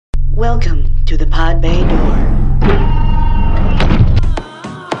Welcome to the Pod Bay Door.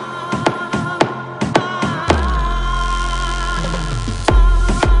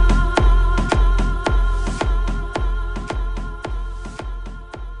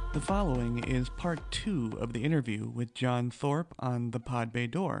 The following is part 2 of the interview with John Thorpe on the Pod Bay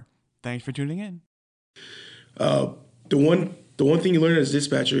Door. Thanks for tuning in. The one thing you learn as a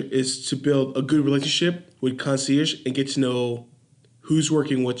dispatcher is to build a good relationship with concierge and get to know who's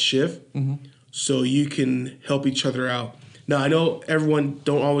working what shift, so you can help each other out. Now, I know everyone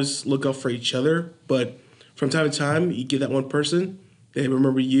don't always look out for each other, but from time to time, you get that one person, they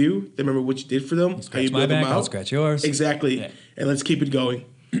remember you, they remember what you did for them, how you build them out. I'll scratch yours. Exactly, Yeah. And let's keep it going.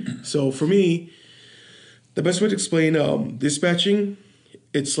 So for me, the best way to explain dispatching,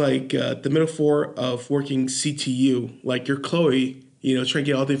 it's like the metaphor of working CTU. Like you're Chloe, trying to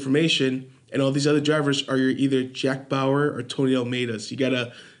get all the information, and all these other drivers are your either Jack Bauer or Tony Almeida's.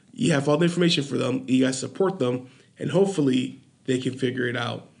 You have all the information for them, you gotta support them, and hopefully they can figure it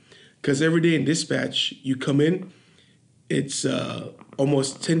out. Because every day in dispatch, you come in, it's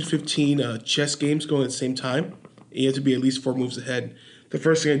almost 10 to 15 chess games going at the same time, and you have to be at least 4 moves ahead. The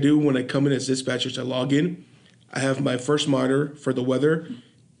first thing I do when I come in as dispatcher is I log in. I have my first monitor for the weather,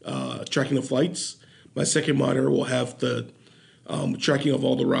 tracking the flights. My second monitor will have the tracking of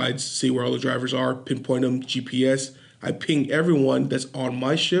all the rides, see where all the drivers are, pinpoint them, GPS. I ping everyone that's on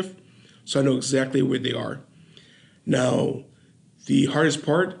my shift so I know exactly where they are. Now, the hardest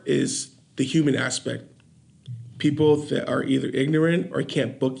part is the human aspect. People that are either ignorant or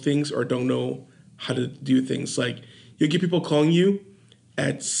can't book things or don't know how to do things. Like, you'll get people calling you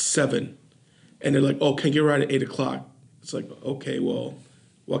at 7, and they're like, oh, can I get a ride at 8 o'clock? It's like, okay, well,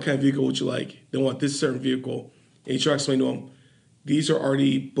 what kind of vehicle would you like? They want this certain vehicle. And you try to explain to them, these are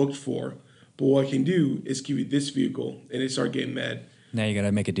already booked for, but what I can do is give you this vehicle, and they start getting mad. Now you got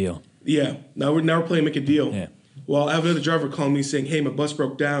to make a deal. Yeah, now we're playing make a deal. Yeah. Well, I have another driver calling me saying, hey, my bus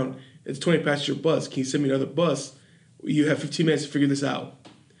broke down. It's a 20-passenger bus. Can you send me another bus? You have 15 minutes to figure this out.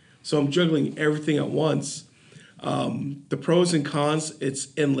 So I'm juggling everything at once. The pros and cons, it's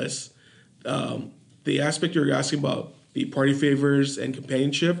endless. The aspect you're asking about, the party favors and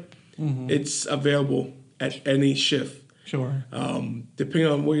companionship, it's available at any shift. Sure. Depending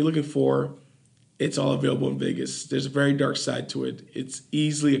on what you're looking for, it's all available in Vegas. There's a very dark side to it. It's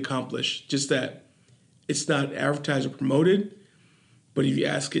easily accomplished, just that it's not advertised or promoted, but if you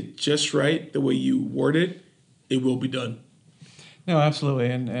ask it just right, the way you word it, it will be done. No, absolutely,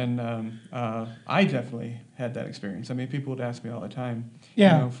 and I definitely had that experience. I mean, people would ask me all the time,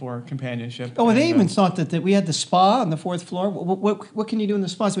 for companionship. Oh, well, they and, even thought that we had the spa on the 4th floor. What can you do in the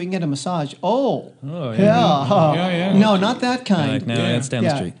spa so we can get a massage? Oh, yeah. No, not that kind. No, that's down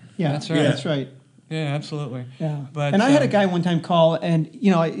the street. Yeah, That's right. That's right. Yeah, absolutely. Yeah. But and I had a guy one time call, and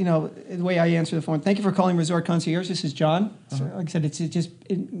the way I answer the phone. Thank you for calling Resort Concierge. This is John. So, like I said,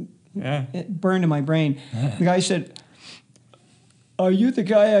 it burned in my brain. The guy said, "Are you the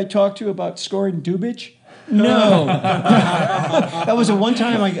guy I talked to about scoring Dubich?" No. That was the one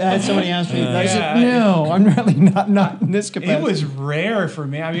time I had somebody ask me. I said, "No, I'm really not in this capacity." It was rare for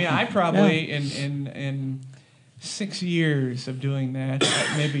me. I mean, I probably in 6 years of doing that,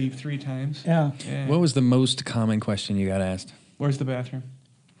 maybe 3 times. Yeah. What was the most common question you got asked? Where's the bathroom?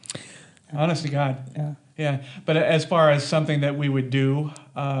 Honest to God. Yeah. Yeah. But as far as something that we would do,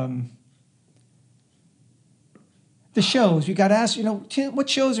 the shows, you got to ask, what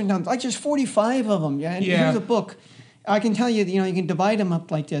shows are done? Like there's 45 of them. Yeah. And here's a book. I can tell you, you can divide them up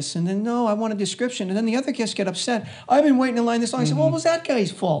like this. And then, no, I want a description. And then the other guests get upset. I've been waiting in line this long. I said, well, what was that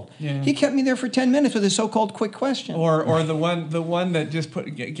guy's fault? Yeah. He kept me there for 10 minutes with his so-called quick question. Or the one that just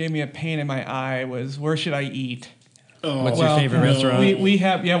gave me a pain in my eye was, where should I eat? What's your favorite restaurant? We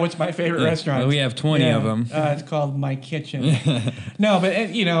have, what's my favorite restaurant? Well, we have 20 of them. It's called My Kitchen. No, but,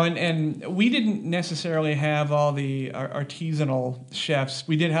 and we didn't necessarily have all the artisanal chefs.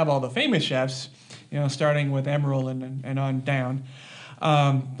 We did have all the famous chefs, starting with Emerald and on down.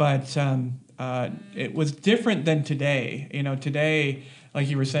 But it was different than today. Today, like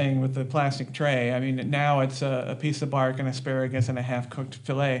you were saying with the plastic tray, I mean, now it's a piece of bark and asparagus and a half-cooked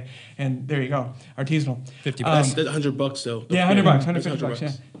fillet, and there you go, artisanal. $50. That's $100 though. Yeah, $100,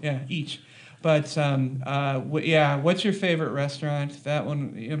 $150, yeah, each. But what's your favorite restaurant? That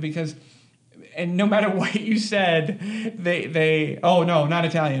one, because, and no matter what you said, they oh no, not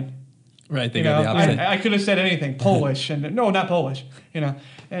Italian. Right, they got the opposite. I could have said anything, Polish, and no, not Polish. That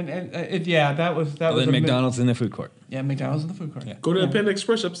was then McDonald's in the food court. Yeah, McDonald's in the food court. Yeah. Go to the Panda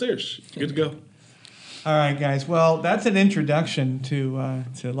Express upstairs. Good to go. All right, guys. Well, that's an introduction to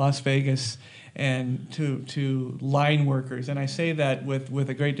Las Vegas and to line workers. And I say that with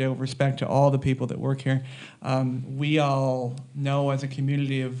a great deal of respect to all the people that work here. We all know as a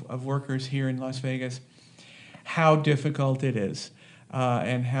community of workers here in Las Vegas how difficult it is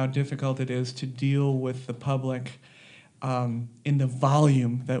and how difficult it is to deal with the public in the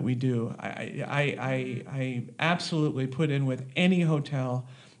volume that we do. I absolutely put in with any hotel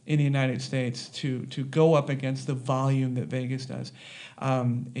in the United States to go up against the volume that Vegas does.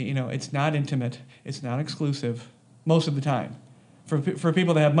 It's not intimate. It's not exclusive most of the time. For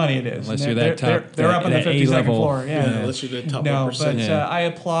people that have money, it is. Unless you're that top, they're up on the 52nd A-level floor. Yeah, unless you're the top 1%. No, but I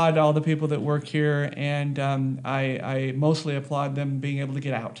applaud all the people that work here, and I mostly applaud them being able to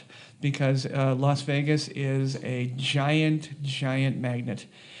get out, because Las Vegas is a giant magnet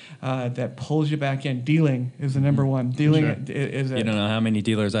that pulls you back in. Dealing is the number one. Dealing is you don't know how many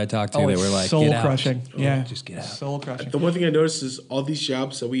dealers I talked to that were like, soul get out. crushing. Yeah, just get out. Soul crushing. The one thing I noticed is all these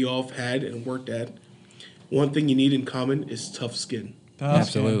jobs that we all have had and worked at, one thing you need in common is tough skin.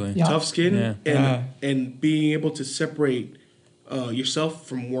 Absolutely. Yeah. Tough skin Yeah. and being able to separate yourself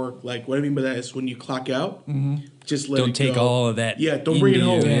from work. Like, what I mean by that is when you clock out, just let it go. Don't take all of that. Yeah, don't bring it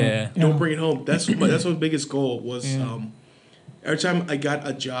home. Yeah. Don't bring it home. That's my biggest goal was every time I got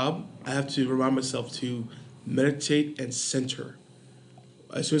a job, I have to remind myself to meditate and center.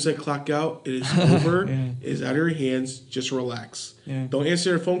 As soon as I clock out, it is over. It is out of your hands. Just relax. Yeah. Don't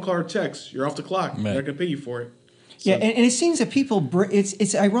answer a phone call or text. You're off the clock. Right. They're not going to pay you for it. So, Yeah, and it seems that people,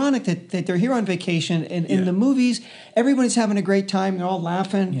 it's ironic that they're here on vacation, and in the movies, everybody's having a great time, they're all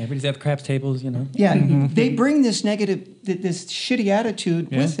laughing. Yeah, everybody's at the craps tables, Yeah, they bring this negative, this shitty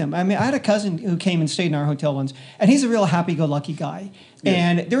attitude with them. I mean, I had a cousin who came and stayed in our hotel once, and he's a real happy-go-lucky guy. Yes.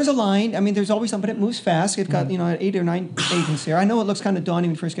 And there's a line. I mean, there's always something that moves fast. They've got 8 or 9 agents there. I know it looks kind of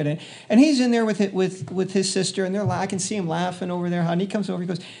daunting when you first get in, and he's in there with his sister, and I can see him laughing over there. And he comes over, he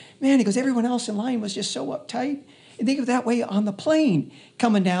goes, "Man," he goes, "everyone else in line was just so uptight." And think of it that way on the plane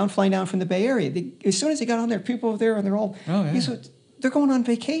flying down from the Bay Area. As soon as they got on there, people over there, and they're all, they're going on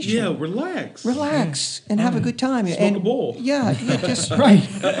vacation. Yeah, relax and have a good time. Smoke a bowl. Yeah, just right.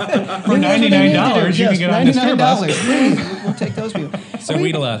 For $99, you can get on this tour bus. $99. We'll take those people. So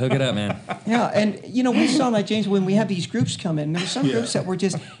weed a lot. Hook it up, man. Yeah, and we saw, like James, when we have these groups come in, there were some groups that were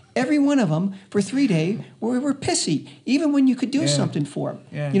just, every one of them for 3 days were pissy, even when you could do something for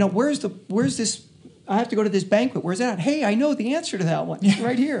them. Yeah. Where's this? I have to go to this banquet. Where's that? Hey, I know the answer to that one. It's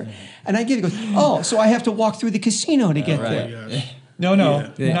right here. And I give it. He goes, so I have to walk through the casino to get there. Yeah. No,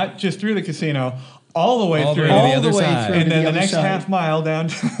 not just through the casino, all the way through. All the way through and to then the other next side. half mile down.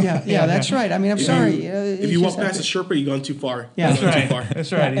 Yeah, that's right. I mean, I'm sorry. If you walk past a Sherpa, you've gone too far. Yeah. That's right. Too far.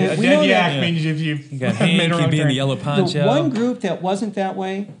 That's right. Yeah, A we know dead yak that. means if you Got Hank, he'd be in the yellow poncho. The one group that wasn't that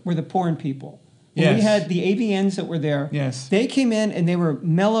way were the porn people. When we had the AVNs that were there. Yes. They came in and they were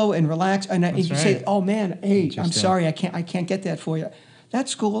mellow and relaxed. And you right. say, "Oh man, hey, I'm sorry, I can't get that for you."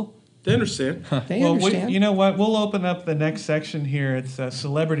 That's cool. They understand. They understand. you know what? We'll open up the next section here. It's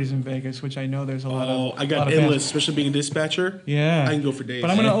celebrities in Vegas, which I know there's a lot of. I got lot of endless, fans. especially being a dispatcher. Yeah, I can go for days.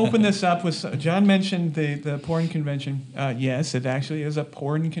 But I'm going to open this up with. John mentioned the porn convention. Yes, it actually is a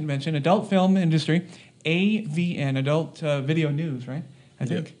porn convention, adult film industry, AVN, adult video news, right? I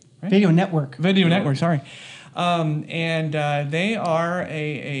think. Yep. Right? Video network. Video network, sorry. And they are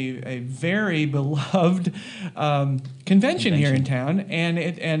a very beloved convention here in town,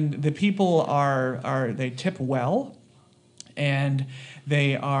 and the people they tip well, and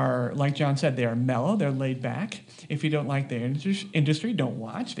they are, like John said, they are mellow, they're laid back. If you don't like the industry, don't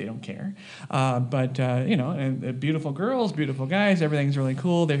watch. They don't care. But and beautiful girls, beautiful guys, everything's really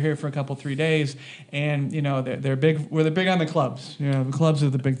cool. They're here for a couple, 3 days, and they're big. They're big on the clubs. The clubs are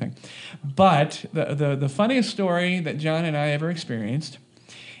the big thing. But the funniest story that John and I ever experienced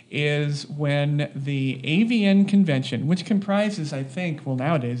is when the AVN convention, which comprises, I think,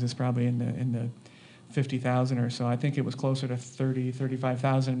 nowadays it's probably in the 50,000 or so. I think it was closer to 30,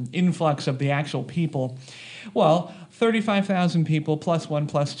 35,000 influx of the actual people. Well, 35,000 people plus 1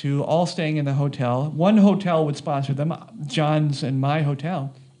 plus 2 all staying in the hotel. One hotel would sponsor them, John's and my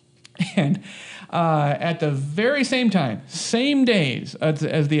hotel. And at the very same time, same days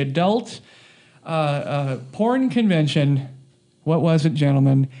as the adult porn convention, what was it,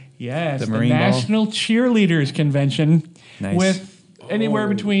 gentlemen? Yes, the National Cheerleaders Convention. Nice. With anywhere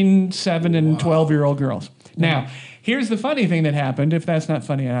between 7 and 12-year-old girls. Now, here's the funny thing that happened, if that's not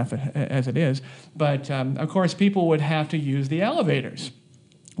funny enough as it is. But, of course, people would have to use the elevators.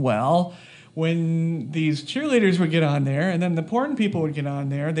 Well, when these cheerleaders would get on there, and then the porn people would get on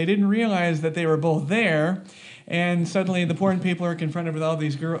there, they didn't realize that they were both there. And suddenly the porn people are confronted with all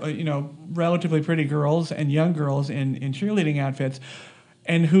these relatively pretty girls and young girls in cheerleading outfits.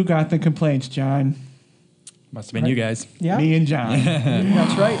 And who got the complaints, John? Must have been you guys. Yeah, Me and John.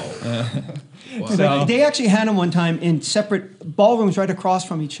 that's right. So- They actually had them one time in separate ballrooms right across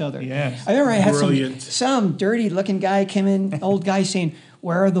from each other. Yes. I remember I had Brilliant. some dirty-looking guy came in, old guy saying,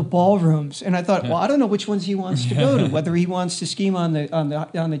 "Where are the ballrooms?" And I thought, well, I don't know which ones he wants to go to. Whether he wants to scheme on the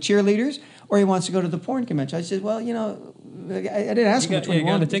cheerleaders or he wants to go to the porn convention. I said, well, I didn't ask him which one he You got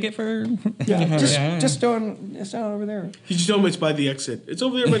a wanted. ticket for? Just down over there. You just told him it's by the exit. It's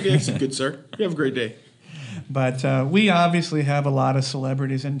over there by the exit, good sir. You have a great day. But we obviously have a lot of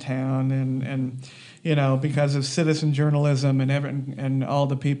celebrities in town, and because of citizen journalism and all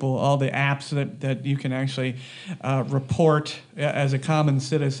the people, all the apps that you can actually report as a common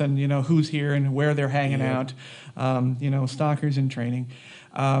citizen, who's here and where they're hanging out, stalkers in training.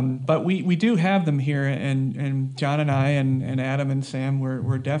 But we do have them here, and John and I and Adam and Sam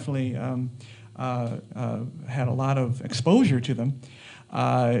were definitely had a lot of exposure to them.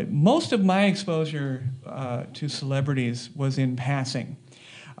 Most of my exposure to celebrities was in passing,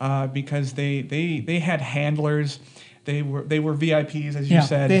 because they had handlers. They were VIPs, as you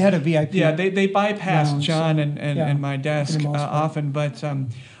said. They had a VIP. Yeah, they bypassed lounge, John so, and my desk for the most part. often, but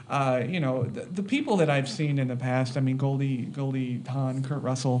the people that I've seen in the past. I mean, Goldie Hawn, Kurt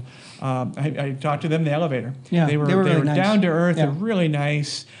Russell. I talked to them in the elevator. Yeah, they were really nice. down to earth. Yeah. They're really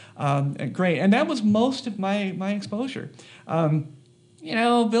nice. Great, and that was most of my exposure.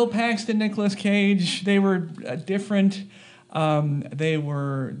 Bill Paxton, Nicolas Cage, they were different. My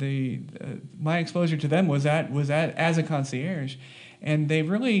exposure to them was as a concierge, and they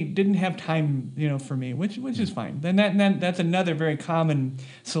really didn't have time, for me, which is fine. Then that's another very common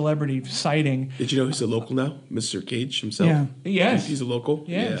celebrity sighting. Did you know he's a local now, Mr. Cage himself? Yeah. Yes, He's a local.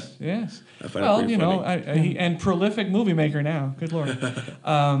 Yes, yes. I find it pretty funny. And prolific movie maker now. Good Lord.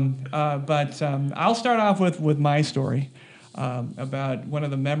 But I'll start off with my story about one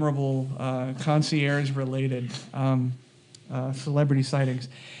of the memorable concierge-related celebrity sightings.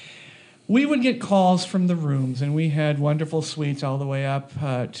 We would get calls from the rooms, and we had wonderful suites all the way up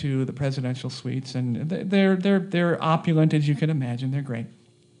to the presidential suites, and they're opulent, as you can imagine. They're great.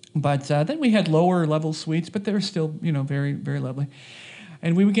 But then we had lower level suites, but they were still very, very lovely.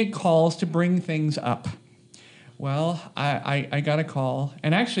 And we would get calls to bring things up. Well, I got a call,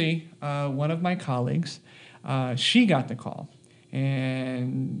 and actually one of my colleagues, she got the call,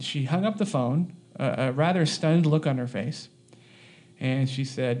 and she hung up the phone, a rather stunned look on her face, and she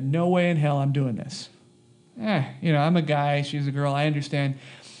said, "No way in hell I'm doing this." I'm a guy, she's a girl, I understand.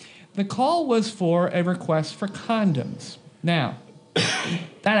 The call was for a request for condoms. Now,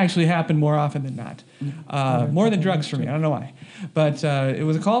 that actually happened more often than not. More than drugs for me, I don't know why. But it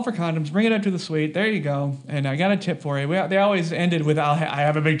was a call for condoms, bring it up to the suite, there you go, and I got a tip for you. They always ended with, I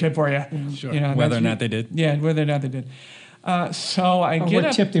have a big tip for you. Sure. Whether or not they did. Yeah, whether or not they did. So I get What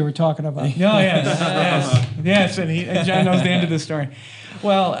up. tip they were talking about. No, yes, and John knows the end of the story.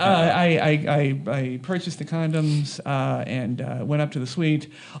 Well, I purchased the condoms and went up to the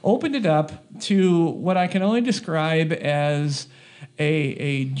suite, opened it up to what I can only describe as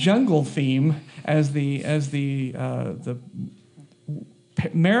a jungle theme, as the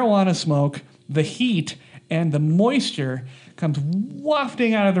marijuana smoke, the heat, and the moisture comes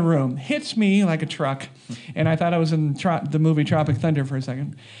wafting out of the room, hits me like a truck, and I thought I was in the movie Tropic Thunder for a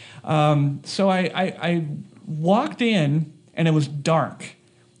second. So I walked in, and it was dark.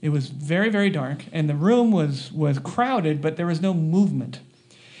 It was very, very dark, and the room was crowded, but there was no movement.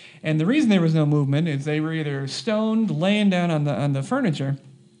 And the reason there was no movement is they were either stoned, laying down on the furniture,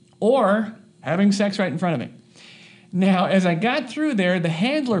 or having sex right in front of me. Now, as I got through there, the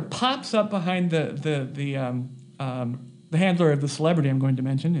handler pops up behind the handler of the celebrity I'm going to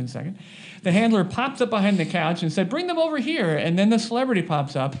mention in a second. The handler pops up behind the couch and said, "Bring them over here." And then the celebrity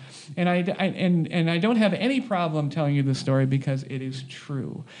pops up, and I don't have any problem telling you this story because it is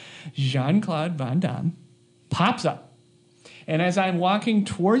true. Jean-Claude Van Damme pops up, and as I'm walking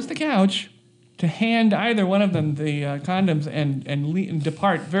towards the couch to hand either one of them the condoms and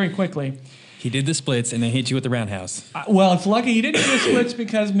depart very quickly. He did the splits and then hit you with the roundhouse. Well, it's lucky he didn't do the splits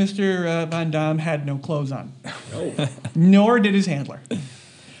because Mr. Van Damme had no clothes on. Oh. Nor did his handler.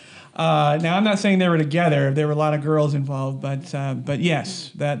 Now, I'm not saying they were together. There were a lot of girls involved, but yes,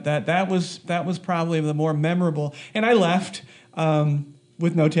 that was probably the more memorable. And I left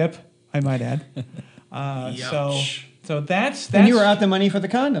with no tip, I might add. So that's. And you were out the money for the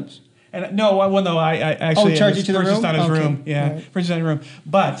condoms. And no, I actually charge you to the room. purchased on his room. Yeah, right. Purchased on his room.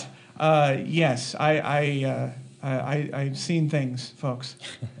 But yes, I've seen things, folks.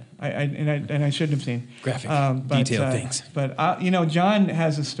 I shouldn't have seen Graphic, but, detailed things. But John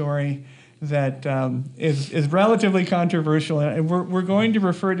has a story that is relatively controversial, and we're going to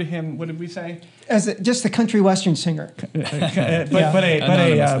refer to him. What did we say? As just the country western singer, but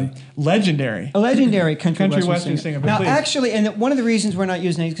a legendary. A legendary country western singer. Now, please. actually, and one of the reasons we're not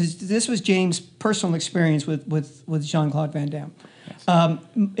using it because this was James' personal experience with Jean-Claude Van Damme. Yes.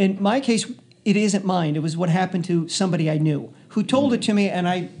 In my case, it isn't mine. It was what happened to somebody I knew who told it to me, and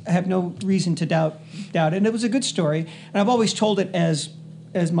I have no reason to doubt it. And it was a good story, and I've always told it as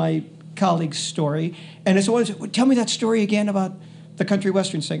my colleague's story. And it's always, tell me that story again about the country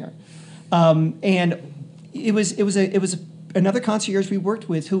western singer. And it was another concierge we worked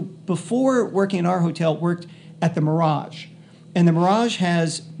with who, before working in our hotel, worked at the Mirage. And the Mirage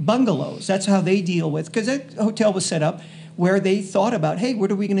has bungalows. That's how they deal with, because that hotel was set up where they thought about, hey,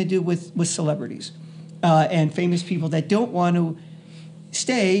 what are we going to do with celebrities and famous people that don't want to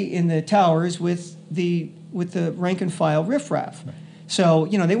stay in the towers with the rank and file riffraff. Right. So,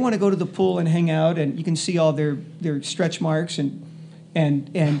 they want to go to the pool and hang out, and you can see all their stretch marks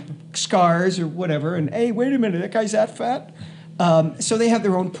and scars or whatever. And, hey, wait a minute, that guy's that fat? So they have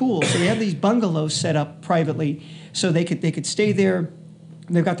their own pool. So they have these bungalows set up privately so they could stay there.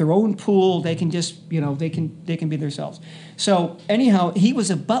 They've got their own pool. They can just, they can be themselves. So anyhow, he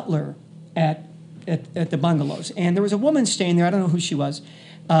was a butler at the bungalows. And there was a woman staying there. I don't know who she was.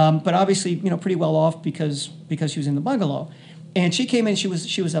 But obviously, pretty well off because she was in the bungalow. And she came in, she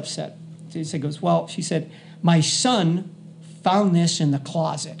was upset. She said, my son found this in the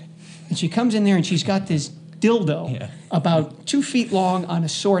closet. And she comes in there and she's got this dildo about 2 feet long on a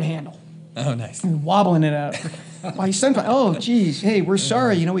sword handle. Oh, nice. And wobbling it out. My son found, oh, geez, hey, we're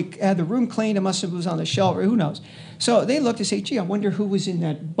sorry. We had the room cleaned. It must have was on the shelf, or who knows. So they looked and say, gee, I wonder who was in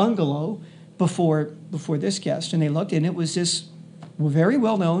that bungalow before this guest. And they looked, and it was this very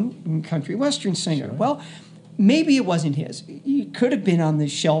well-known country western singer. Sure. Well, maybe it wasn't his. He could have been on the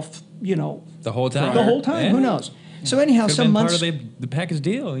shelf, the whole time. The whole time. Yeah. Who knows? So anyhow, could some months. Part of the package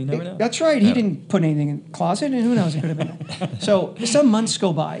deal. You never know. That's right. He didn't put anything in the closet, and who knows? It could have been. So some months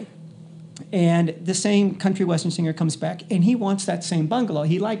go by, and the same country western singer comes back, and he wants that same bungalow.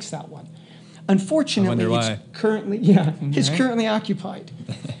 He likes that one. Unfortunately, it's currently occupied.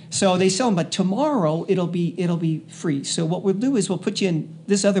 So they sell them, but tomorrow it'll be free. So what we'll do is we'll put you in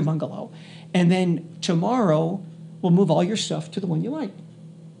this other bungalow, and then tomorrow we'll move all your stuff to the one you like.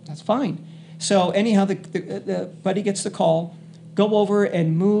 That's fine. So anyhow, the buddy gets the call, go over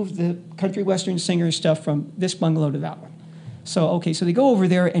and move the country western singer stuff from this bungalow to that one. So they go over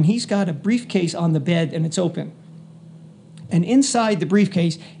there, and he's got a briefcase on the bed, and it's open. And inside the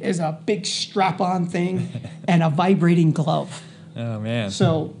briefcase is a big strap-on thing and a vibrating glove. Oh, man.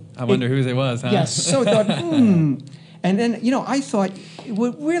 So I wonder whose it was, huh? Yes. So I thought, And then, I thought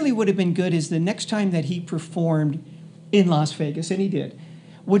what really would have been good is the next time that he performed in Las Vegas, and he did,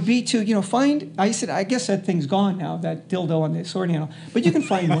 would be to, find, I said, I guess that thing's gone now, that dildo on the sword handle. But you can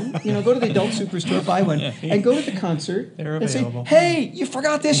find one. Go to the adult superstore, buy one, and go to the concert. They're and available. say, hey, you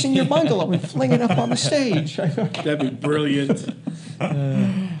forgot this in your bungalow, and fling it up on the stage. That'd be brilliant. All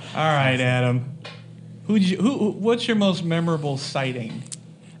right, Adam. What's your most memorable sighting?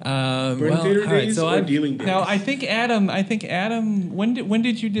 Theater days or dealing days? Now, I think Adam. When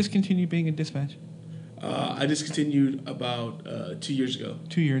did you discontinue being a dispatch? I discontinued about 2 years ago.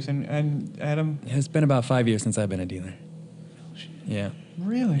 2 years, and Adam. It's been about 5 years since I've been a dealer. Yeah.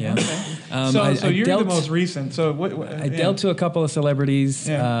 Really? Yeah. Okay. So you're the most recent. So I dealt to a couple of celebrities.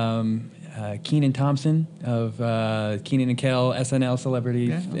 Yeah. Kenan Thompson of Kenan and Kel SNL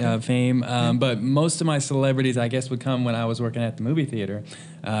celebrity fame. But most of my celebrities, I guess, would come when I was working at the movie theater,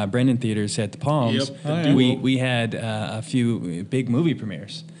 Brendan Theaters at the Palms. Yep. We had a few big movie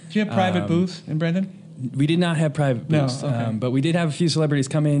premieres. Did you have private booths in Brendan? We did not have private booths, but we did have a few celebrities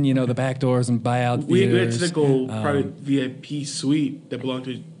come in, the back doors and buy out We had theaters. a typical private VIP suite that belonged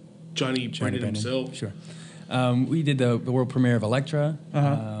to Johnny Brennan himself. Sure. We did the world premiere of Elektra.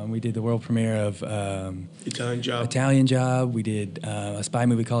 We did the world premiere of Italian Job. We did a spy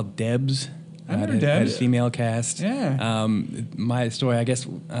movie called Debs. Had a female cast. Yeah. My story, I guess,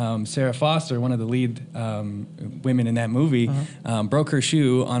 Sarah Foster, one of the lead women in that movie, broke her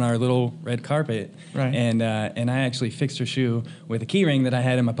shoe on our little red carpet. Right. And I actually fixed her shoe with a key ring that I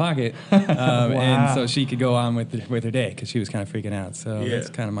had in my pocket. Wow. And so she could go on with her day because she was kind of freaking out. So that's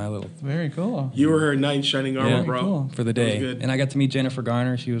kind of my little... Very cool. You were her knight in shining armor, bro. Cool. For the day. Good. And I got to meet Jennifer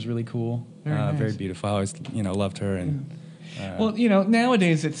Garner. She was really cool. Very nice. Very beautiful. I always, loved her. And well,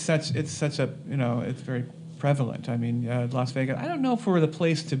 nowadays it's such a, it's very prevalent. I mean, Las Vegas. I don't know if we're the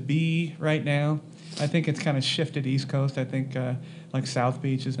place to be right now. I think it's kind of shifted East Coast. I think like South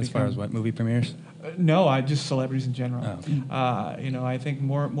Beach is. As far as what movie premieres? No, I just celebrities in general. Oh. I think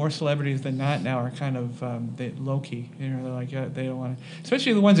more celebrities than not now are kind of low key. They're like they don't want to,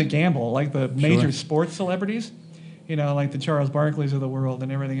 especially the ones that gamble, like the major sports celebrities. Like the Charles Barkleys of the world and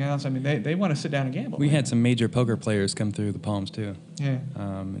everything else. I mean, they want to sit down and gamble. We had some major poker players come through the Palms too. Yeah.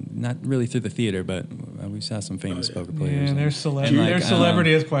 Not really through the theater, but we saw some famous poker players. Yeah, their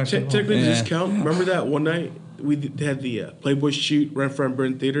celebrity is questionable. Technically, does this count? Remember that one night we had the Playboy shoot right in front of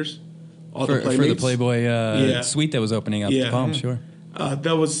Burn Theaters? All for the Playboy suite that was opening up the Palms, sure.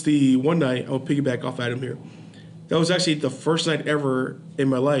 That was the one night. I'll piggyback off Adam here. That was actually the first night ever in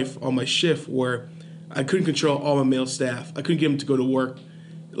my life on my shift where I couldn't control all my male staff. I couldn't get them to go to work.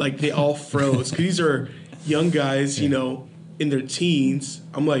 Like, they all froze. Because these are young guys, in their teens.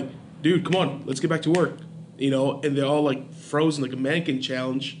 I'm like, dude, come on, let's get back to work. And they're all, like, frozen like a mannequin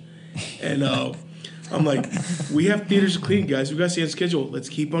challenge. And I'm like, we have theaters to clean, guys. We got to stay on schedule. Let's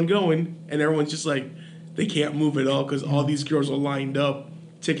keep on going. And everyone's just like, they can't move at all because all these girls are lined up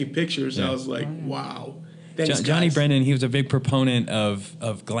taking pictures. Yeah. And I was like, wow. Thanks, Johnny Brennan, he was a big proponent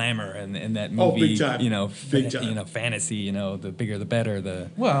of glamour and that movie. Big time. Big time. Fantasy. The bigger the better.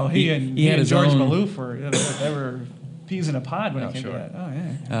 He and George Maloof were peas in a pod when it came to that. Oh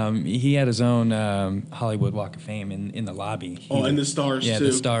yeah. He had his own Hollywood Walk of Fame in the lobby. And the stars too. Yeah,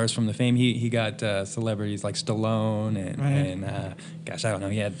 the stars from the fame. He got celebrities like Stallone and gosh, I don't know.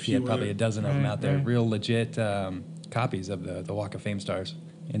 He had probably a dozen of them out there. Real legit copies of the Walk of Fame stars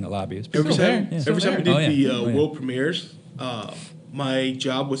in the lobby. Every time we did the world premieres, my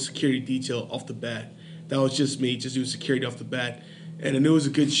job was security detail off the bat. That was just me, just doing security off the bat. And I knew it was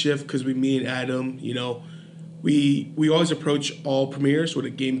a good shift because me and Adam, we always approach all premieres with a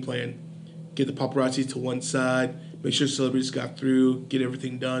game plan. Get the paparazzi to one side, make sure celebrities got through, get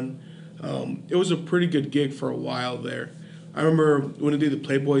everything done. It was a pretty good gig for a while there. I remember when I did the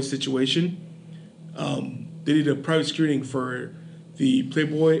Playboy situation, they did a private screening for the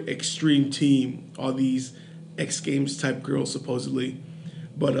Playboy Extreme Team, all these X Games type girls supposedly.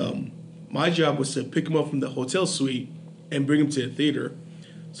 But my job was to pick them up from the hotel suite and bring them to the theater.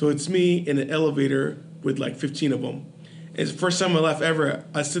 So it's me in an elevator with like 15 of them. And it's the first time in my life ever,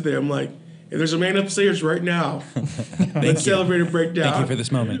 I stood there, I'm like, if there's a man upstairs right now, let's the elevator break down. Thank you for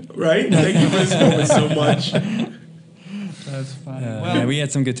this moment. Right? Thank you for this moment so much. That's funny. We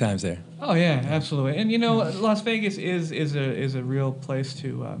had some good times there. Oh yeah, absolutely. And Las Vegas is a real place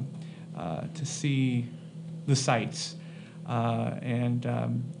to see the sights,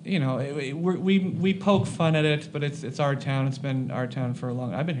 we poke fun at it, but it's our town. It's been our town for a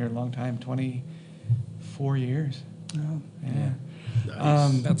long. I've been here a long time, 24 years. Oh, yeah.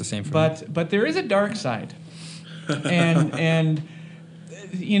 Nice. About the same for me. But there is a dark side, and.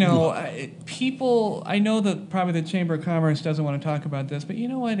 People, I know that probably the Chamber of Commerce doesn't want to talk about this, but you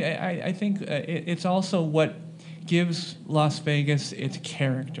know what? I think it's also what gives Las Vegas its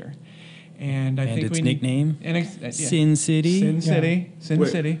character. And I think its nickname? Sin City? Sin City. Sin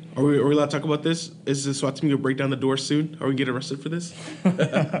City. Are we allowed to talk about this? Is the SWAT team going to break down the door soon? Are we going to get arrested for this?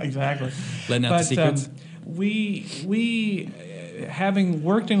 Exactly. Letting out the secrets? We having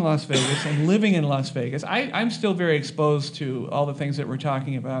worked in Las Vegas and living in Las Vegas, I'm still very exposed to all the things that we're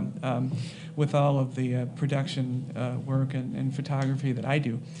talking about with all of the production work and photography that I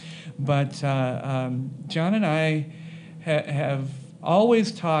do. But John and I have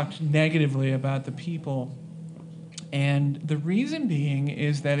always talked negatively about the people. And the reason being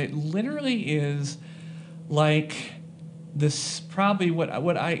is that it literally is like this, probably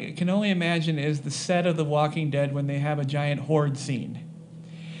what I can only imagine is the set of The Walking Dead when they have a giant horde scene.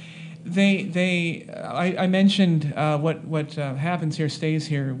 I mentioned what happens here stays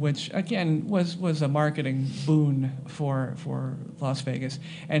here, which again was a marketing boon for Las Vegas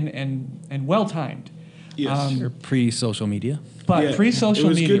and well timed. Yes. Pre-social media. But pre-social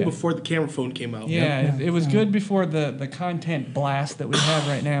media. It was good before the camera phone came out. Yeah, it was good before the content blast that we have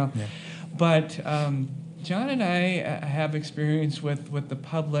right now. Yeah. But John and I have experience with the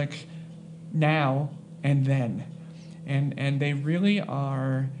public now and then. And they really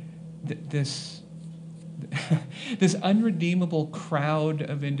are this unredeemable crowd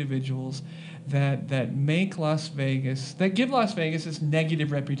of individuals that make Las Vegas, that give Las Vegas this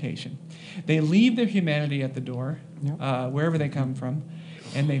negative reputation. They leave their humanity at the door, wherever they come from,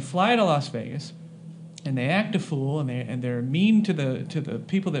 and they fly to Las Vegas, and they act a fool, and they're mean to the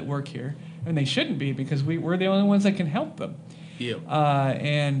people that work here, and they shouldn't be because we're the only ones that can help them.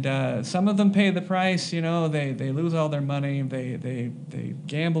 And some of them pay the price. You know, they lose all their money. They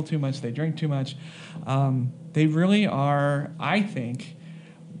gamble too much. They drink too much. They really are, I think,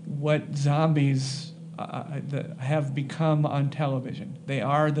 what zombies have become on television. They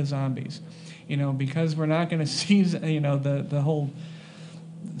are the zombies. You know, because we're not going to see, you know, the whole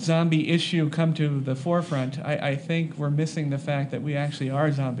zombie issue come to the forefront. I think we're missing the fact that we actually are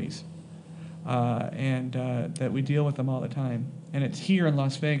zombies, and that we deal with them all the time. And it's here in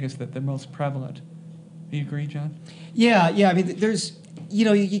Las Vegas that they're most prevalent. Do you agree, John? Yeah. I mean, there's, you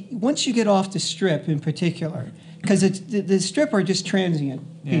know, once you get off the Strip in particular, because the Strip are just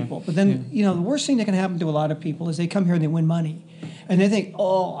transient people. But then, you know, the worst thing that can happen to a lot of people is they come here and they win money. And they think,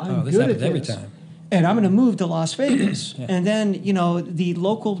 I'm this good at happens this. every time. And I'm going to move to Las Vegas. And then, you know, the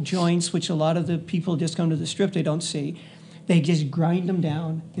local joints, which a lot of the people just come to the Strip, they don't see, they just grind them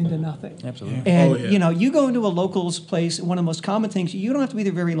down into nothing. Absolutely. And, you know, you go into a locals place, one of the most common things, you don't have to be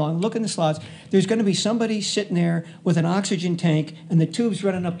there very long. Look in the slots. There's going to be somebody sitting there with an oxygen tank and the tubes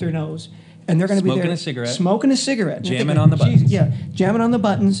running up their nose. And they're going to be there smoking a cigarette, jamming on the buttons. Yeah, jamming on the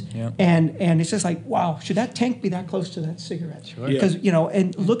buttons. Yeah. And it's just like, wow, should that tank be that close to that cigarette? Sure. Because, you know,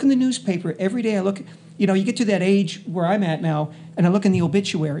 and look in the newspaper every day. I look, you know, you get to that age where I'm at now, and I look in the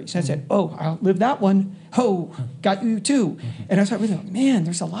obituaries. I said, oh, I'll live that one. Oh, got you too. And I was like, man,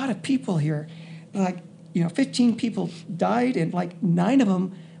 there's a lot of people here. Like, you know, 15 people died, and like 9 of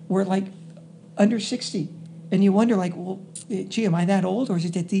them were like under 60. And you wonder, like, well, gee, am I that old? Or is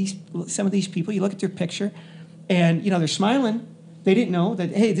it that some of these people, you look at their picture, and, you know, they're smiling. They didn't know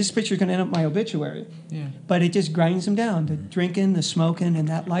that, hey, this picture's going to end up in my obituary. Yeah. But it just grinds them down. The drinking, the smoking, and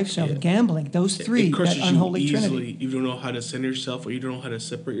that lifestyle, the gambling, those three, that unholy trinity. You don't know how to center yourself, or you don't know how to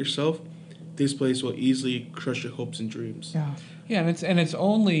separate yourself. This place will easily crush your hopes and dreams. Yeah. Yeah, and it's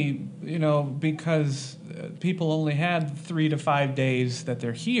only, you know, because people only had 3 to 5 days that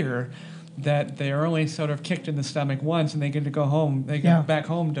they're here, that they're only sort of kicked in the stomach once, and they get to go home. They get back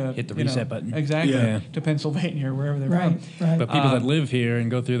home to hit the reset button. Exactly, to Pennsylvania or wherever they're from. Right. But people that live here and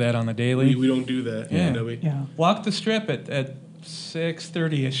go through that on the daily, we don't do that. Yeah. Walk the Strip at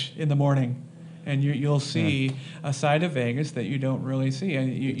 6:30ish in the morning, and you'll see a side of Vegas that you don't really see.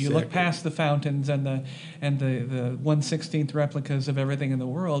 And you look past the fountains and the 1/16th replicas of everything in the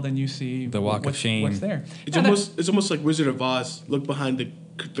world, and you see the Walk of Shame. What's there? It's almost like Wizard of Oz. Look behind the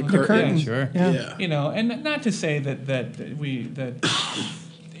curtain. Yeah, sure. Yeah. You know, and not to say that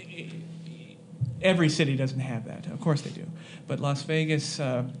every city doesn't have that. Of course they do. But Las Vegas,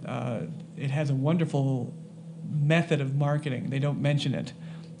 it has a wonderful method of marketing. They don't mention it.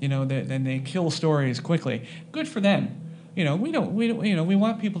 You know, then they kill stories quickly. Good for them. You know, we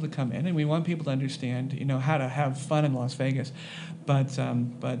want people to come in, and we want people to understand, you know, how to have fun in Las Vegas. But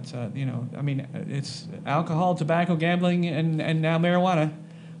you know, I mean, it's alcohol, tobacco, gambling, and now marijuana.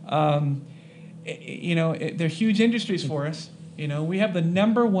 You know, they're huge industries for us. You know, we have the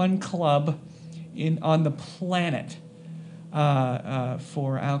 #1 club on the planet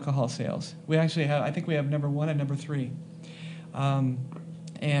for alcohol sales. We actually have, I think we have #1 and #3.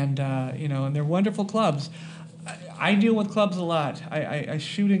 You know, and they're wonderful clubs. I deal with clubs a lot. I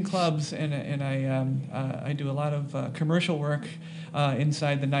shoot in clubs, and I do a lot of commercial work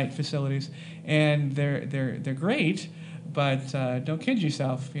inside the night facilities, and they're great. But don't kid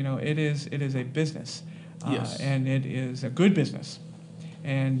yourself. You know, it is a business, and it is a good business.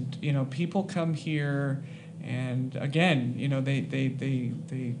 And you know, people come here, and again, you know, they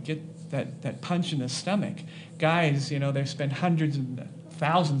get that punch in the stomach. Guys, you know, they spend hundreds and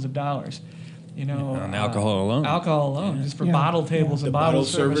thousands of dollars, you know, on alcohol alone, just for bottle tables and bottle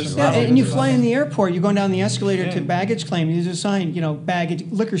service. And you fly in the airport, you're going down the escalator to baggage claim, there's a sign, you know, baggage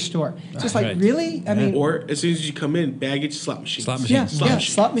liquor store. It's just like, really? I mean, or as soon as you come in, baggage slot machines.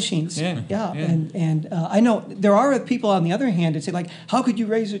 Slot machines. Yeah. And I know there are people on the other hand that say, like, how could you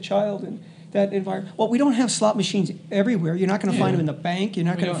raise a child in that environment? Well, we don't have slot machines everywhere. You're not going to find them in the bank. You're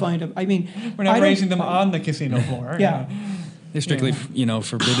not going to find them. I mean, we're not raising them on the casino floor. They're strictly, you know,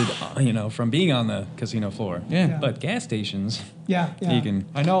 forbidden, you know, from being on the casino floor. Yeah. But gas stations, you can.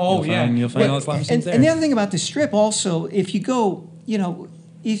 I know. You'll find all the slot machines there. And the other thing about the Strip also, if you go, you know,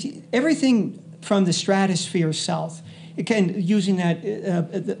 everything from the stratosphere south, again, using that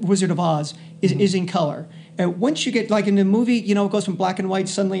the Wizard of Oz, is in color. And once you get, like in the movie, you know, it goes from black and white,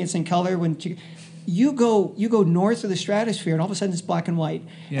 suddenly it's in color. When you go north of the stratosphere, and all of a sudden it's black and white.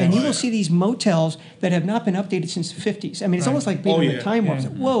 And you will see these motels that have not been updated since the 50s. I mean, it's almost like being in the time warp.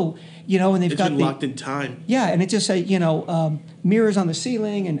 Whoa, you know, and they've got locked in time. Yeah, and it just say, you know, mirrors on the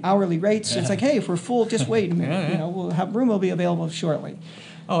ceiling and hourly rates. It's like, hey, if we're full, just wait. You know, room will be available shortly.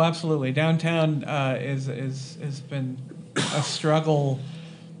 Oh, absolutely. Downtown has been a struggle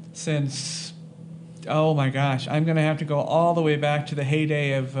since, oh my gosh, I'm going to have to go all the way back to the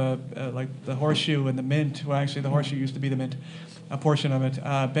heyday of like the Horseshoe and the Mint. Well, actually, the Horseshoe used to be the Mint, a portion of it.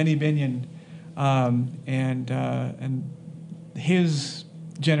 Benny Binion and his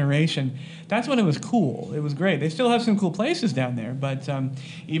generation. That's when it was cool. It was great. They still have some cool places down there, but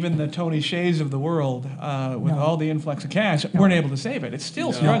even the Tony Shays of the world, with all the influx of cash, weren't able to save it. It's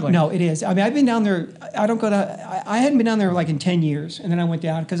still struggling. No, it is. I mean, I've been down there. I don't go to. I hadn't been down there like in 10 years, and then I went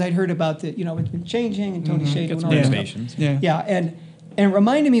down because I'd heard about the. It's been changing, and Tony Shea doing all that stuff. Yeah, and it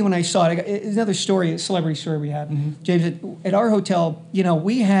reminded me when I saw it. It's another story, a celebrity story we had. James, at our hotel,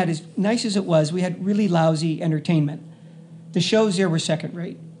 we had, as nice as it was, we had really lousy entertainment. The shows there were second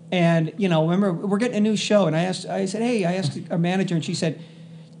rate. And, remember, we're getting a new show. And I asked our manager, and she said,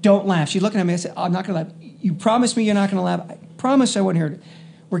 don't laugh. She's looking at me. I said, I'm not going to laugh. You promised me you're not going to laugh. I promise I wouldn't hear it.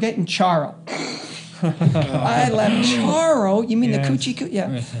 We're getting Charo. I laughed. Charo? You mean the coochie coo?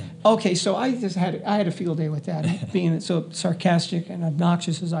 Yeah. Okay, so I had a field day with that, being so sarcastic and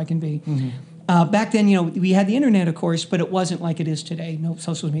obnoxious as I can be. Back then, we had the internet, of course, but it wasn't like it is today, no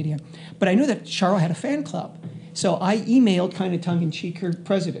social media. But I knew that Charo had a fan club. So I emailed, kind of tongue-in-cheek, her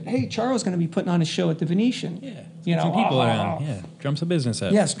president, hey, Charo's going to be putting on a show at the Venetian. Yeah. Some people around. Yeah. Drum some business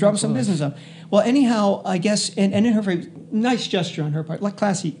up. Yes, drum some business up. Well, anyhow, I guess, and in her very nice gesture on her part, like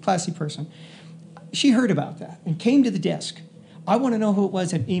classy person, she heard about that and came to the desk. I want to know who it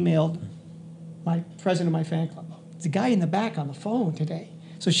was that emailed my president of my fan club. It's a guy in the back on the phone today.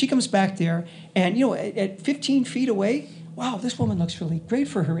 So she comes back there, and, at 15 feet away, wow, this woman looks really great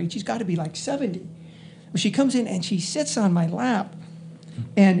for her age. She's got to be like 70. She comes in and she sits on my lap,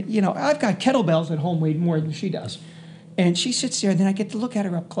 and I've got kettlebells at home weighed more than she does, and she sits there, and then I get to look at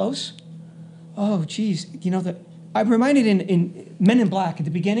her up close. Oh, geez, I'm reminded in Men in Black at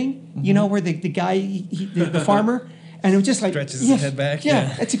the beginning, where the guy, the farmer, and it was just like stretches his head back.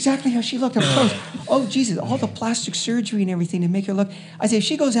 Yeah, that's exactly how she looked up close. Oh, Jesus, all the plastic surgery and everything to make her look. I say, if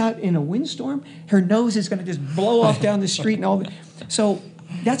she goes out in a windstorm, her nose is going to just blow off down the street and all. So.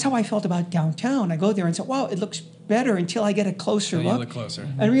 That's how I felt about downtown. I go there and say, wow, it looks better until I get a closer look. You look closer.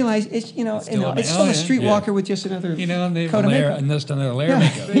 And realize it's, it's still a streetwalker with just another coat of makeup. And just another layer of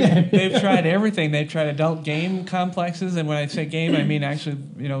makeup. They've tried everything. They've tried adult game complexes. And when I say game, I mean actually,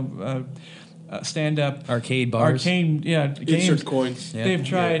 stand-up. Arcade bars. Games. Insert coins. Yeah.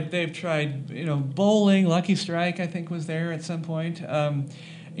 They've tried, bowling. Lucky Strike, I think, was there at some point.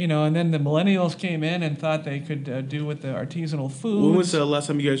 And then the millennials came in and thought they could do with the artisanal food. When was the last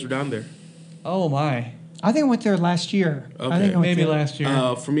time you guys were down there? Oh, my. I think I went there last year. Okay. I think maybe last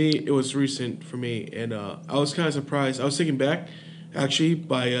year. For me, it was recent for me. And I was kind of surprised. I was taken back, actually,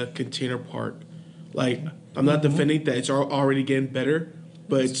 by a container park. Like, I'm not defending that it's already getting better,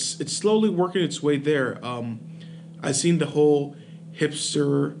 but it's slowly working its way there. I've seen the whole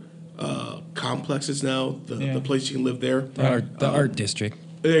hipster complexes now, the place you can live there. The art district.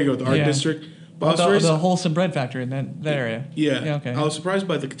 There you go, the art district. But the wholesome bread factory in that area. Yeah. Okay. I was surprised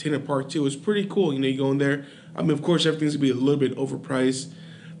by the container park too. It was pretty cool. You go in there. I mean, of course, everything's gonna be a little bit overpriced.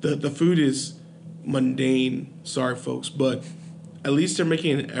 The food is mundane. Sorry, folks, but at least they're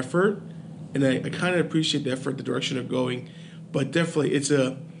making an effort, and I kind of appreciate the effort, the direction they're going. But definitely, it's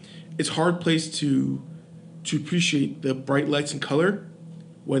a hard place to appreciate the bright lights and color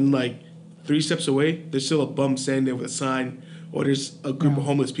when, like, 3 steps away, there's still a bum standing there with a sign, or there's a group of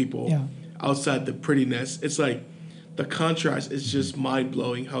homeless people outside the prettiness. It's like the contrast is just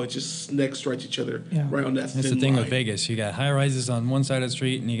mind-blowing how it just next right to each other right on that thin That's the thing line. with Vegas. You got high-rises on one side of the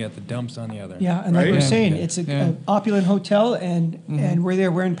street, and you got the dumps on the other. Yeah, and like we were saying, it's an opulent hotel, and we're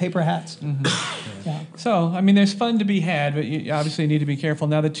there wearing paper hats. So, I mean, there's fun to be had, but you obviously need to be careful.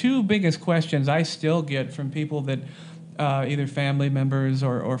 Now, the two biggest questions I still get from people that either family members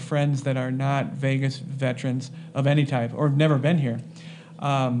or friends that are not Vegas veterans of any type or have never been here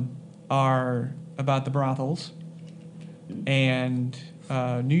are about the brothels and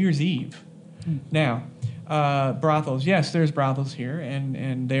New Year's Eve. Now, brothels, yes, there's brothels here,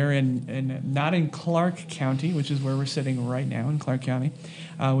 and they're not in Clark County, which is where we're sitting right now, in Clark County,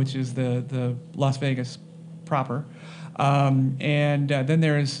 which is the Las Vegas proper. And then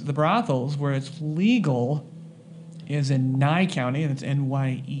there's the brothels where it's legal is in Nye County, and it's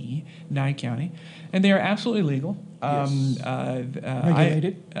N-Y-E, Nye County. And they are absolutely legal.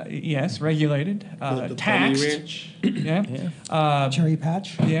 Regulated. Yes, regulated. The taxed. Ranch. Cherry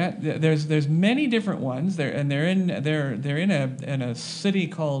Patch. Yeah, there's many different ones. They're in a city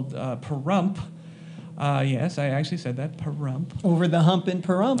called Pahrump. Yes, I actually said that, Pahrump. Over the hump in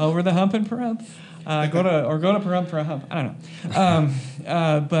Pahrump. Over the hump in Pahrump. Go to Pahrump for a hump. I don't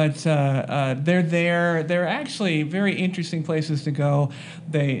know. But they're there. They're actually very interesting places to go.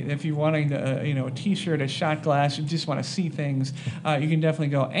 If you're wanting to, a T-shirt, a shot glass, you just want to see things, you can definitely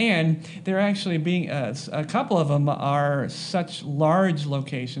go. And they're actually being a couple of them are such large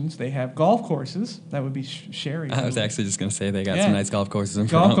locations. They have golf courses. That would be Sherry. I was actually just going to say they got some nice golf courses in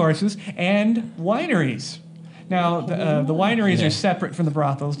Golf Pahrump. courses and wineries. Now, the wineries are separate from the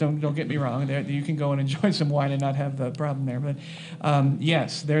brothels. Don't get me wrong. You can go and enjoy some wine and not have the problem there. But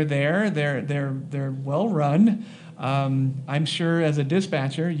yes, they're there. They're well run. I'm sure as a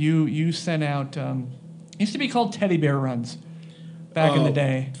dispatcher, you sent out. It used to be called teddy bear runs back in the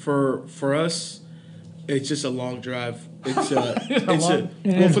day. For us, it's just a long drive. It's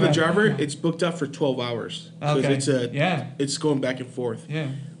for the driver. It's booked out for 12 hours. Okay. It's going back and forth. Yeah.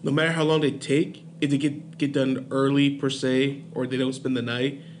 No matter how long they take, if they get done early per se, or they don't spend the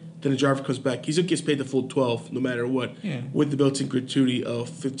night, then the driver comes back. He still gets paid the full 12, no matter what, with the built-in gratuity of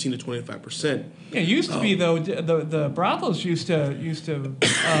 15 to 25%. Yeah, it used to be though. The brothels used to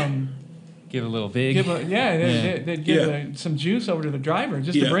Give a little vig. They'd give some juice over to the driver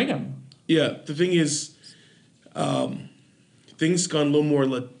just to bring him. Yeah, the thing is, things gone a little more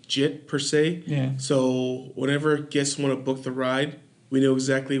legit per se. Yeah. So whenever guests want to book the ride, we know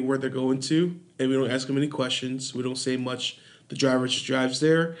exactly where they're going to, and we don't ask them any questions. We don't say much. The driver just drives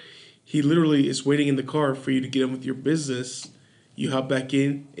there. He literally is waiting in the car for you to get on with your business. You hop back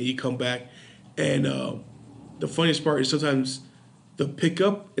in, and you come back. And the funniest part is sometimes the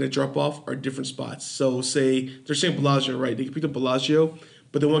pickup and the drop-off are different spots. So say they're saying Bellagio, right? They can pick up Bellagio,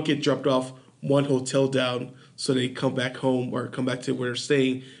 but they want to get dropped off one hotel down so they come back home or come back to where they're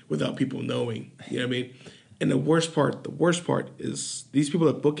staying without people knowing. You know what I mean? And the worst part is these people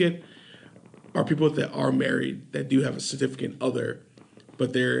that book it are people that are married, that do have a significant other,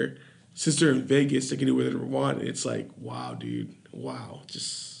 but since they're in Vegas, they can do whatever they want. And it's like, wow, dude, wow,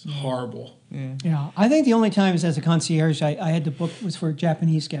 just horrible. Yeah, I think the only times as a concierge I had to book was for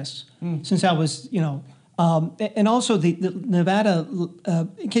Japanese guests, since I was, and also the Nevada,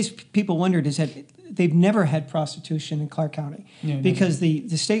 in case people wondered, is that they've never had prostitution in Clark County because the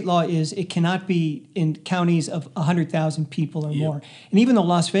state law is it cannot be in counties of 100,000 people or more. And even though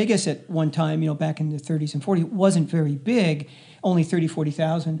Las Vegas at one time, back in the 30s and 40s, wasn't very big, only 30,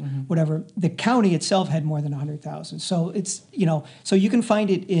 40,000, whatever, the county itself had more than 100,000. So it's, so you can find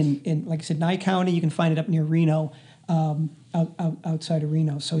it in like I said, Nye County, you can find it up near Reno, outside of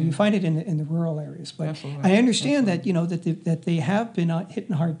Reno. So you find it in the rural areas. But I understand that, that they have been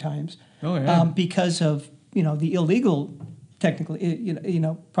hitting hard times. Because of the illegal, technically,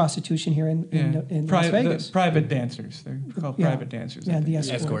 prostitution here in Las Vegas. Private dancers, they're called private dancers. Yeah, the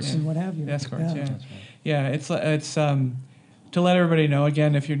escorts and what have you. Escorts, yeah. It's to let everybody know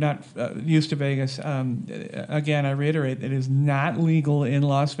again, if you're not used to Vegas, again I reiterate, it is not legal in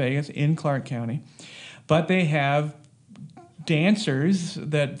Las Vegas in Clark County, but they have dancers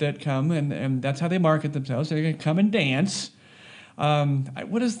that come and that's how they market themselves. They're going to come and dance.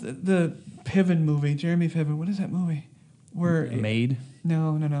 What is the Piven movie? Jeremy Piven. What is that movie? Maid?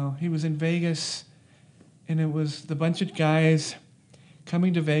 No. He was in Vegas, and it was the bunch of guys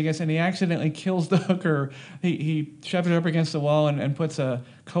coming to Vegas, and he accidentally kills the hooker. He shoves her up against the wall and puts a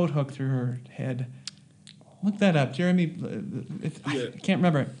coat hook through her head. Look that up. Jeremy. I can't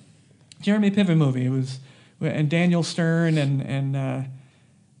remember it. Jeremy Piven movie. It was and Daniel Stern and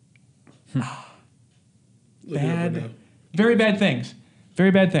bad. Very bad things.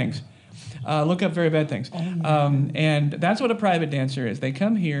 Very bad things. Look up Very Bad Things. And that's what a private dancer is. They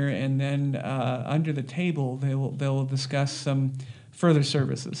come here and then under the table they'll discuss some further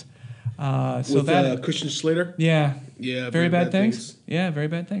services. With Christian Slater? Yeah. Yeah. Very Bad Things? Yeah, Very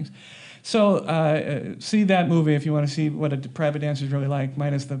Bad Things. So see that movie if you want to see what a private dancer is really like,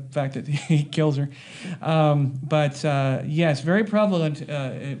 minus the fact that he kills her. But yes, very prevalent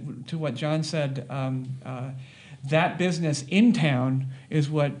to what John said. That business in town is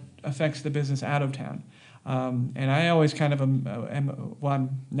what affects the business out of town. And I always kind of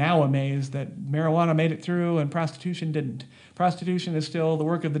I'm now amazed that marijuana made it through and prostitution didn't. Prostitution is still the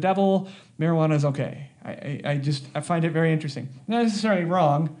work of the devil. Marijuana is okay. I find it very interesting. Not necessarily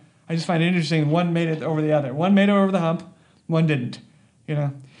wrong. I just find it interesting. One made it over the other. One made it over the hump. One didn't. Yeah,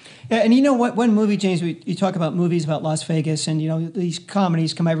 and you know what? One movie, James, you talk about movies about Las Vegas, and these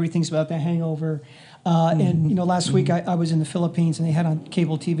comedies come. Everything's about The Hangover. And last week I was in the Philippines and they had on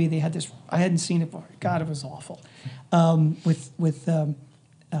cable TV. They had this. I hadn't seen it before. God, it was awful. With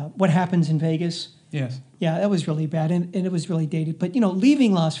What Happens in Vegas. Yes. Yeah, that was really bad, and it was really dated. But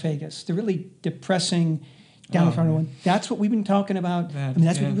leaving Las Vegas, the really depressing down the front of one. That's what we've been talking about.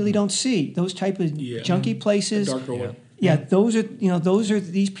 That's what you really don't see. Those type of junky places. Darker one. Yeah, those are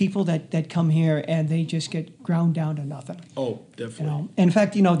these people that come here and they just get ground down to nothing. Oh, definitely. In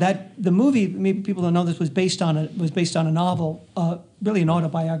fact, that the movie, maybe people don't know this, was based on a novel, really an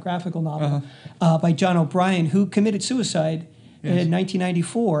autobiographical novel by John O'Brien, who committed suicide in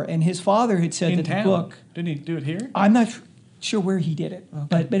 1994, and his father had said that the book. Didn't he do it here? I'm not sure where he did it,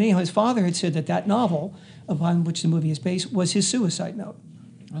 but anyhow, his father had said that novel upon which the movie is based was his suicide note.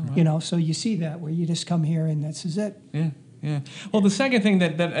 Oh, wow. So you see that where you just come here and this is it. Yeah. Well, the second thing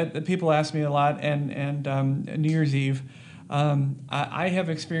that people ask me a lot, and New Year's Eve, I have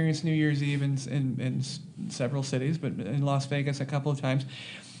experienced New Year's Eve in several cities, but in Las Vegas a couple of times.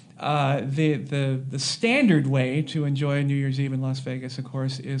 The standard way to enjoy New Year's Eve in Las Vegas, of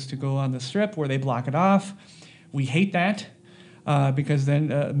course, is to go on the Strip where they block it off. We hate that. Because then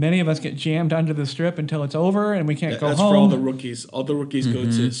many of us get jammed onto the Strip until it's over and we can't go home. That's for all the rookies. All the rookies go to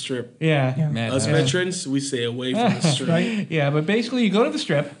the Strip. Yeah. Us veterans, we stay away from the Strip. Right? Yeah, but basically you go to the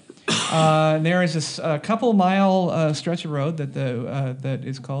Strip. There is this couple mile stretch of road that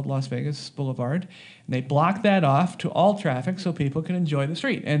is called Las Vegas Boulevard. And they block that off to all traffic so people can enjoy the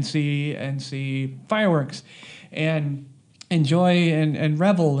street and see fireworks and enjoy and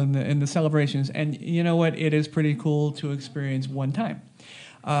revel in the celebrations. And you know what? It is pretty cool to experience one time.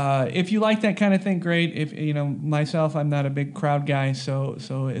 If you like that kind of thing, great. If myself, I'm not a big crowd guy, so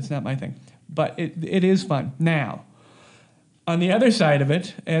it's not my thing. But it is fun. Now, on the other side of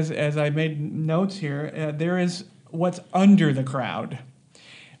it, as I made notes here, there is what's under the crowd.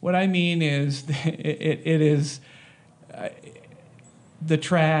 What I mean is it is the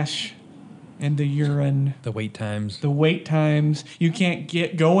trash and the urine. The wait times. You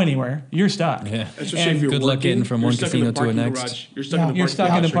can't go anywhere. You're stuck. Yeah. Especially if you're good luck getting from one casino to the next. Garage. You're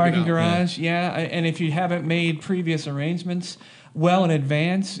stuck in the parking garage. Yeah. And if you haven't made previous arrangements well in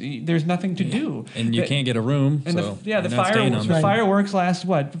advance, there's nothing to do. And you can't get a room. And so the fireworks last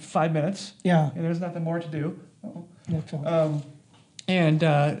 5 minutes? Yeah. And there's nothing more to do. Uh-oh.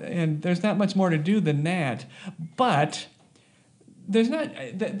 And there's not much more to do than that. But there's not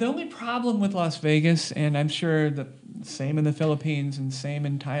the only problem with Las Vegas, and I'm sure the same in the Philippines and same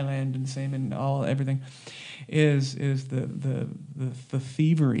in Thailand and same in everything, is the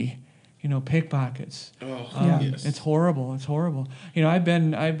thievery, pickpockets. Yes. It's horrible. I've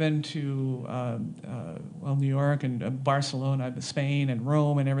been to New York and Barcelona, Spain and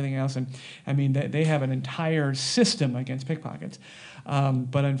Rome and everything else, and I mean they have an entire system against pickpockets.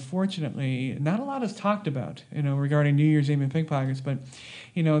 But unfortunately, not a lot is talked about, regarding New Year's Eve and pickpockets. But,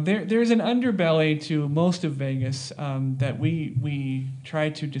 there's an underbelly to most of Vegas that we try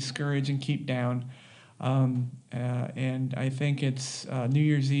to discourage and keep down. And I think it's New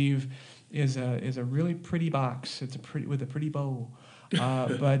Year's Eve is a really pretty box. It's with a pretty bow.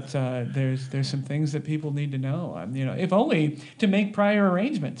 But there's some things that people need to know. If only to make prior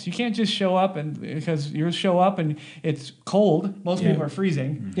arrangements. You can't just show up because you show up and it's cold. Most people are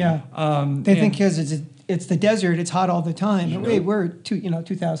freezing. Yeah. They think because it's the desert, it's hot all the time. But wait, we're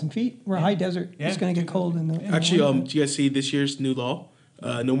 2,000 feet. We're a high desert. Yeah. It's going to get cold in the. Actually, do you guys see this year's new law?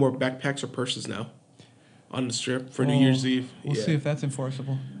 No more backpacks or purses now on the Strip for New Year's Eve. We'll see if that's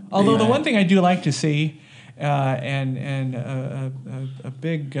enforceable. Although the one thing I do like to see. And a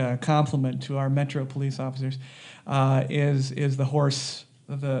big compliment to our Metro police officers is the horse,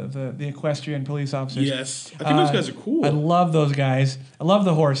 the equestrian police officers. Yes, I think those guys are cool. I love those guys. I love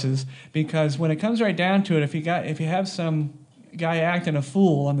the horses because when it comes right down to it, if you have some guy acting a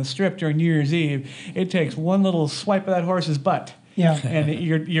fool on the Strip during New Year's Eve, it takes one little swipe of that horse's butt. Yeah, and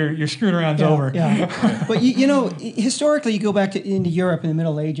you're screwing around over. Yeah, but historically, you go back into Europe in the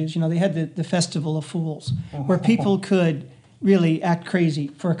Middle Ages. They had the Festival of Fools, where people could really act crazy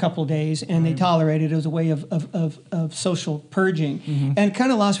for a couple of days, and they tolerated it as a way of social purging. Mm-hmm. And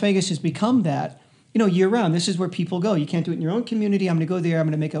kind of Las Vegas has become that. Year round, this is where people go. You can't do it in your own community. I'm going to go there. I'm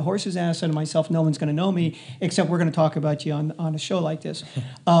going to make a horse's ass out of myself. No one's going to know me, except we're going to talk about you on a show like this.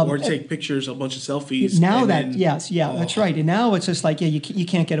 Or take pictures, a bunch of selfies. Now that's right. And now it's just like, you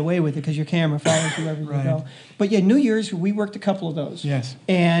can't get away with it because your camera follows you wherever you go. But New Year's, we worked a couple of those. Yes.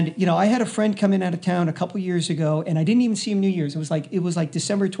 And, I had a friend come in out of town a couple years ago, and I didn't even see him New Year's. It was like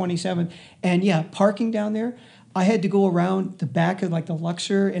December 27th. And, parking down there. I had to go around the back of the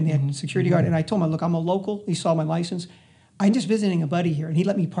Luxor, and they had a security guard. And I told him, look, I'm a local. He saw my license. I'm just visiting a buddy here, and he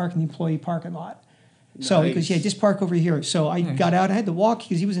let me park in the employee parking lot. Nice. So he goes, just park over here. So I got out. I had to walk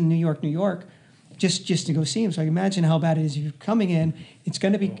because he was in New York, just to go see him. So I can imagine how bad it is. If you're coming in, it's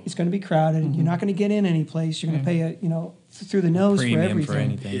going to be crowded, and you're not going to get in any place. You're going to pay through the nose Premium for for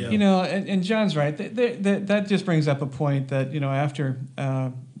everything. anything. Yeah. You know, and John's right. That just brings up a point that, you know, after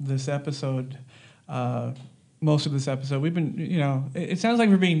this episode, most of this episode, we've been, you know, it sounds like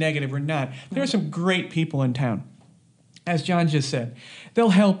we're being negative. We're not. There are some great people in town. As John just said,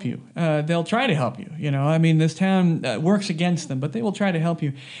 they'll help you. They'll try to help you. You know, I mean, this town works against them, but they will try to help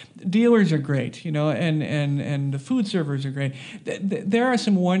you. Dealers are great, you know, and the food servers are great. There are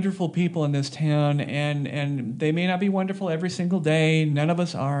some wonderful people in this town, and they may not be wonderful every single day. None of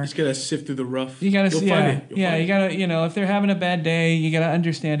us are. Just gotta sift through the rough. You gotta, You'll yeah, find it. You'll yeah. find You it. gotta, you know, if they're having a bad day, you gotta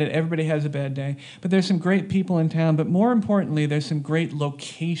understand it. Everybody has a bad day, but there's some great people in town. But more importantly, there's some great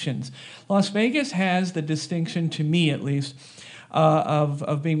locations. Las Vegas has the distinction, to me at least,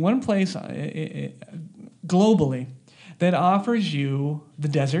 of being one place globally that offers you the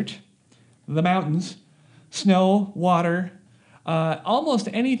desert, the mountains, snow, water, almost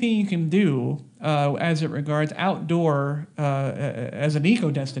anything you can do as it regards outdoor as an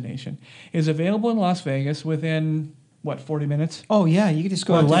eco destination is available in Las Vegas within, 40 minutes? Oh yeah, you could just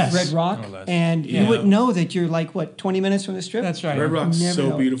go Or out less. to Red Rock, Or less. and Yeah. you wouldn't know that you're like 20 minutes from the Strip. That's right. Red Rock's Never so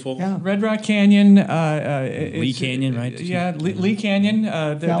know. beautiful. Yeah. Red Rock Canyon, Lee Canyon, right? Yeah, Lee Canyon.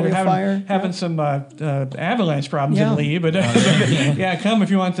 They're Valley of Fire, having yeah. some avalanche problems Yeah. in Lee, but yeah, come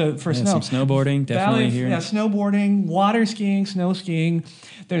if you want for snow. Some snowboarding, definitely here. Yeah, snowboarding, water skiing, snow skiing.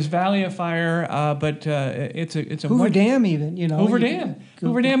 There's Valley of Fire, but it's a Hoover Dam, even, you know. Hoover you Dam. can-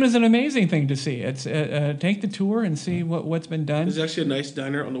 Hoover Dam is an amazing thing to see. It's take the tour and see what's been done. There's actually a nice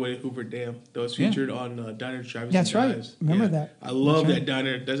diner on the way to Hoover Dam that was featured on Diner Travis. That's and right. Dives. Remember that. I love that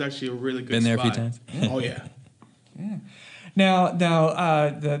diner. That's actually a really good Been there a few spot. times. Oh yeah. Now,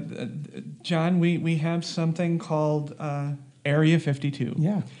 John, we have something called Area 52.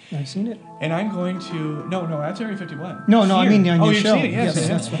 Yeah, I've seen it. And I'm going to no, that's Area 51. No, I mean on your you've show. seen it, yes. Yes,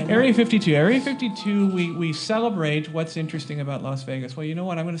 that's what I meant. Area 52. Area 52. We celebrate what's interesting about Las Vegas. Well, you know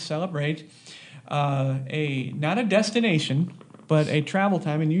what? I'm going to celebrate not a destination, but a travel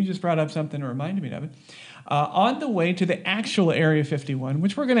time. And you just brought up something that reminded me of it. On the way to the actual Area 51,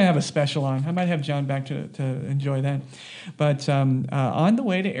 which we're going to have a special on. I might have John back to enjoy that. But on the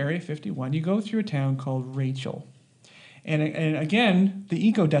way to Area 51, you go through a town called Rachel. And again, the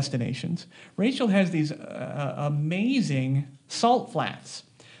eco destinations. Rachel has these amazing salt flats.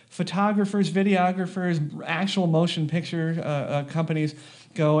 Photographers, videographers, actual motion picture companies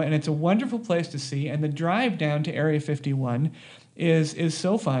go, and it's a wonderful place to see. And the drive down to Area 51 is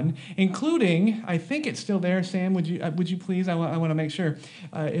so fun, including, I think it's still there. Sam, would you please? I want to make sure.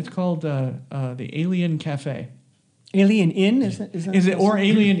 It's called the Alien Cafe. Alien Inn, is that Or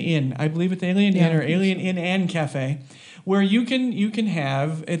Alien Inn? I believe it's Alien Yeah, Inn or I think Alien Inn and Cafe, where you can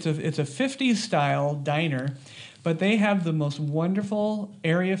have it's a 50s style diner, but they have the most wonderful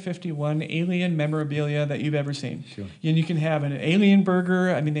Area 51 alien memorabilia that you've ever seen. Sure. And you can have an alien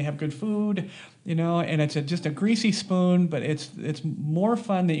burger. I mean, they have good food, you know, and it's just a greasy spoon, but it's more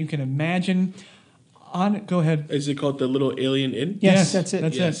fun than you can imagine. Go ahead. Is it called the Little Alien Inn? Yes, that's it.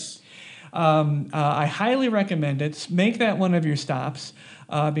 That's Yes. it. I highly recommend it. Make that one of your stops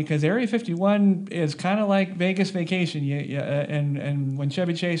because Area 51 is kind of like Vegas Vacation. And when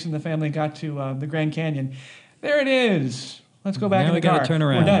Chevy Chase and the family got to the Grand Canyon, there it is. Let's go back Now in the we gotta car. turn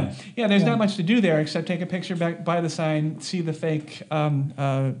around. We're done. Yeah, there's not much to do there except take a picture back by the sign, see the fake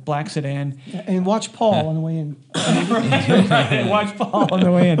black sedan, And watch Paul on the way in. and watch Paul on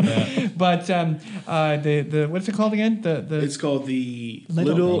the way in. But the what's it called again? It's called the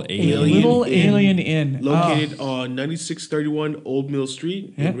Little Little Alien Little Alien Inn. Located on 9631 Old Mill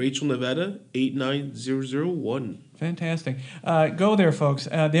Street Yeah. in Rachel, Nevada, 89001. Fantastic. Go there, folks.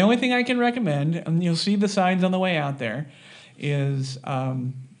 The only thing I can recommend, and you'll see the signs on the way out there, is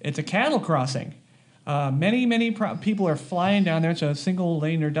it's a cattle crossing. Many people are flying down there. It's a single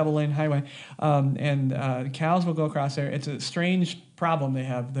lane or double lane highway, and cows will go across there. It's a strange problem they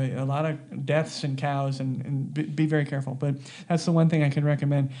have. A lot of deaths in cows, and be very careful. But that's the one thing I can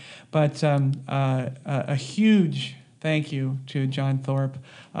recommend. But a huge thank you to John Thorpe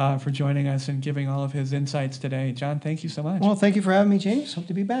for joining us and giving all of his insights today. John, thank you so much. Well, thank you for having me, James. Hope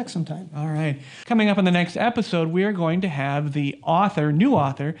to be back sometime. All right. Coming up in the next episode, we are going to have the new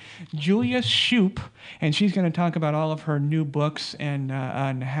author, Julia Shoup, and she's going to talk about all of her new books and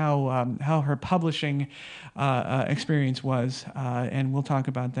how her publishing experience was, and we'll talk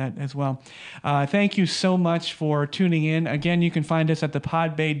about that as well. Thank you so much for tuning in. Again, you can find us at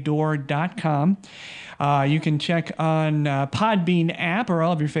thepodbaydoor.com. You can check on Podbean app or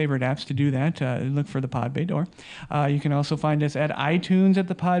all of your favorite apps to do that. Look for the Pod Bay Door. You can also find us at iTunes at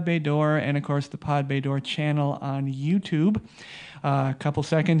the Pod Bay Door, and of course the Pod Bay Door channel on YouTube. A couple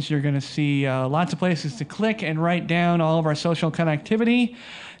seconds, you're going to see lots of places to click and write down all of our social connectivity.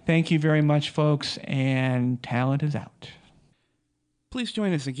 Thank you very much, folks, and talent is out. Please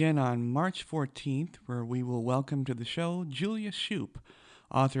join us again on March 14th, where we will welcome to the show Julia Shoup,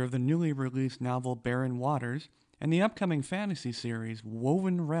 author of the newly released novel Barren Waters and the upcoming fantasy series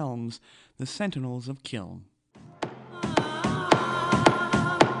Woven Realms, The Sentinels of Kiln.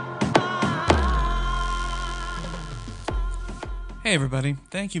 Hey everybody,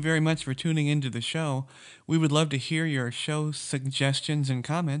 thank you very much for tuning into the show. We would love to hear your show suggestions and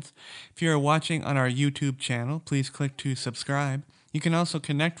comments. If you are watching on our YouTube channel, please click to subscribe. You can also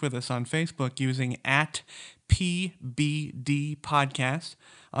connect with us on Facebook using @PBD Podcast,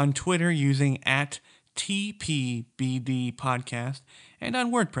 on Twitter using @TPBD Podcast, and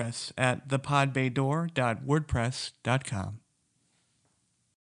on WordPress at thepodbaydoor.wordpress.com.